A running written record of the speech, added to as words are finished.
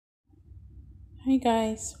Hi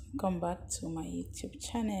guys, welcome back to my YouTube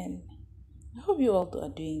channel. I hope you all are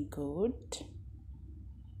doing good.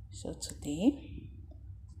 So today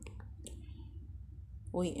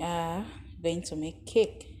we are going to make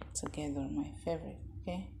cake together, my favorite.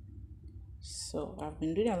 Okay. So I've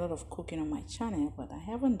been doing a lot of cooking on my channel, but I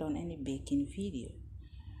haven't done any baking video.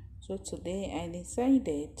 So today I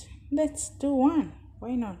decided let's do one.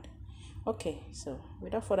 Why not? Okay, so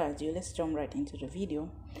without further ado, let's jump right into the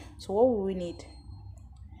video. So what will we need?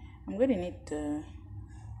 I'm going to need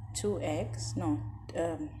two eggs. No,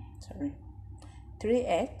 um, sorry, three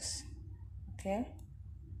eggs. Okay,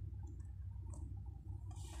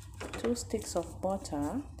 two sticks of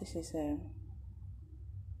butter. This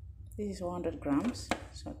is 100 grams.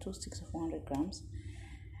 So two sticks of 100 grams.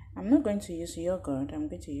 I'm not going to use yogurt. I'm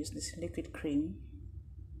going to use this liquid cream.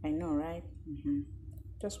 I know, right?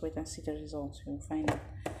 Just wait and see the results. You'll find it.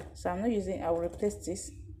 So I'm not using. I will replace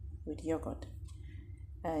this with yogurt.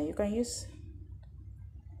 You can use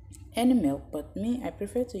any milk, but me, I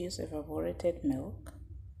prefer to use evaporated milk.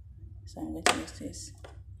 So I'm going to use this.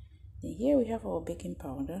 Then here we have our baking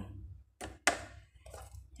powder.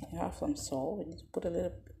 You have some salt. We need to put a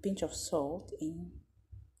little pinch of salt in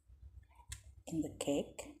the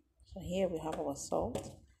cake. So here we have our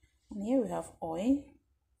salt, and here we have oil.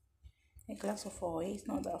 A glass of oil is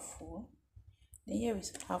not that full. Then here we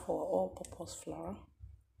have our all-purpose flour.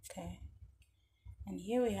 Okay, and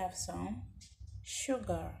here we have some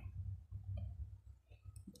sugar.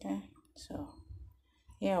 Okay, so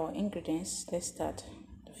here are our ingredients. Let's start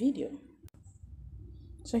the video.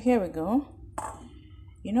 So here we go.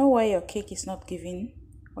 You know why your cake is not giving?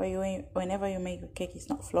 Whenever you make your cake, it's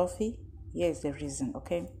not fluffy? Here's the reason,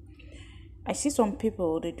 okay? I see some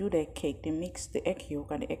people, they do their cake, they mix the egg yolk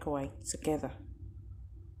and the egg white together.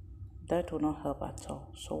 That will not help at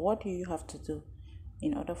all. So what do you have to do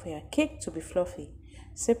in order for your cake to be fluffy?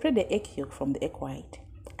 Separate the egg yolk from the egg white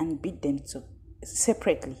and beat them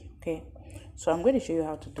separately, okay? So I'm going to show you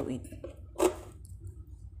how to do it.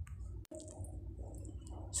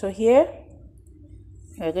 So here,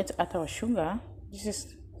 we're going to add our sugar. This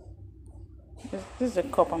is the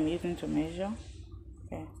cup I'm using to measure.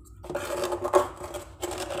 Okay.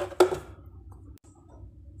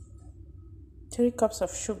 3 cups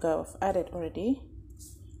of sugar I've added already.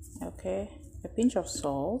 Okay. A pinch of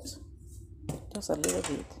salt. Just a little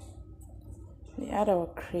bit. We add our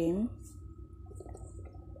cream.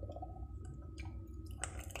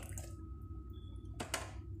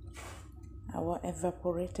 Our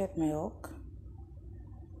evaporated milk.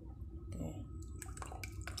 Okay.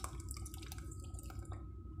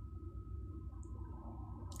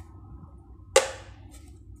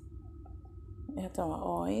 We add our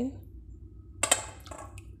oil.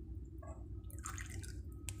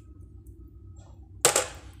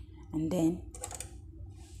 And then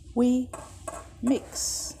we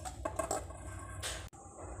mix.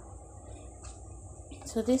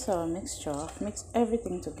 So this is our mixture. Mix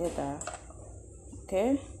everything together.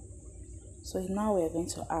 Okay. So now we are going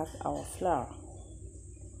to add our flour.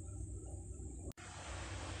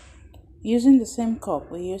 Using the same cup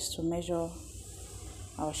we used to measure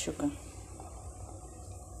our sugar.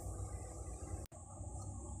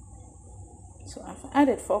 So I've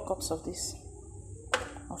added 4 cups of this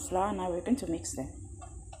flour. Now we're going to mix them.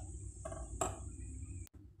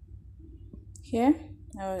 Here,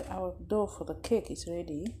 our dough for the cake is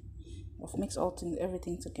ready. I've mixed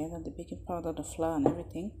everything together, the baking powder, the flour, and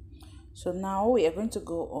everything. So now we are going to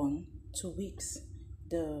go on to whisk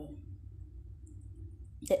the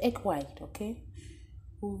egg white. Okay,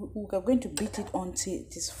 we are going to beat it until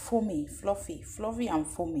it is foamy, fluffy and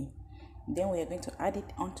foamy. Then we are going to add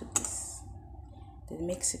it onto this. Then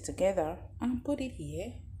mix it together and put it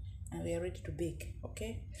here, and we are ready to bake.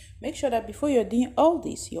 Okay, make sure that before you're doing all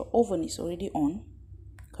this, your oven is already on,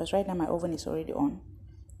 because right now my oven is already on.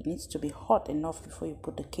 It needs to be hot enough before you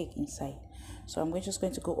put the cake inside. So I'm just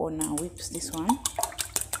going to go on now, whip this one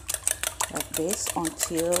like this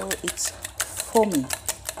until it's foamy.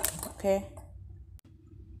 Okay,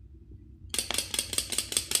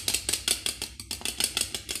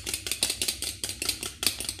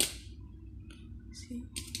 see.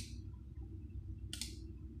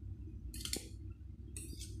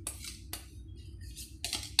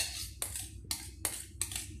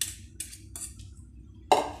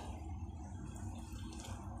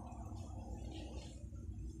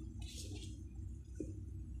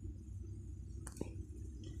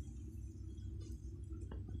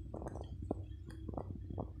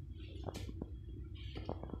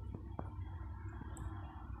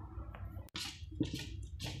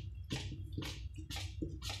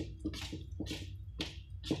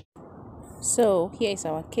 So here is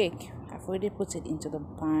our cake. I've already put it into the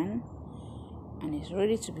pan and it's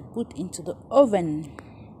ready to be put into the oven.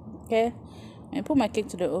 Okay, when I put my cake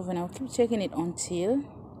to the oven, I'll keep checking it until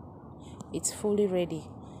it's fully ready.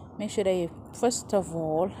 Make sure that first of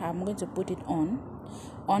all, I'm going to put it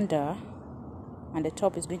under, and the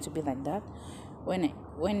top is going to be like that. When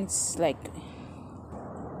it's like,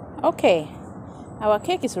 okay, our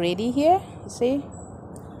cake is ready here. You see,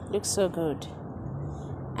 looks so good,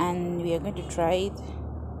 and we are going to try it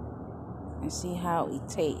and see how it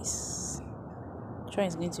tastes. I'm sure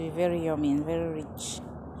it's going to be very yummy and very rich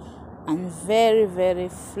and very, very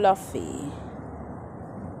fluffy.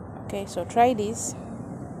 Okay, so try this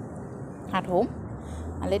at home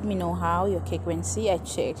and let me know how your cake went. See, I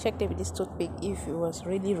checked it with this toothpick if it was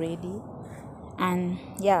really ready, and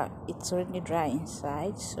yeah, it's already dry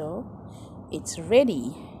inside, so it's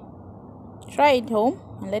ready. Try it home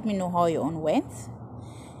and let me know how your own went,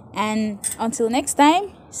 and until next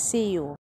time, see you.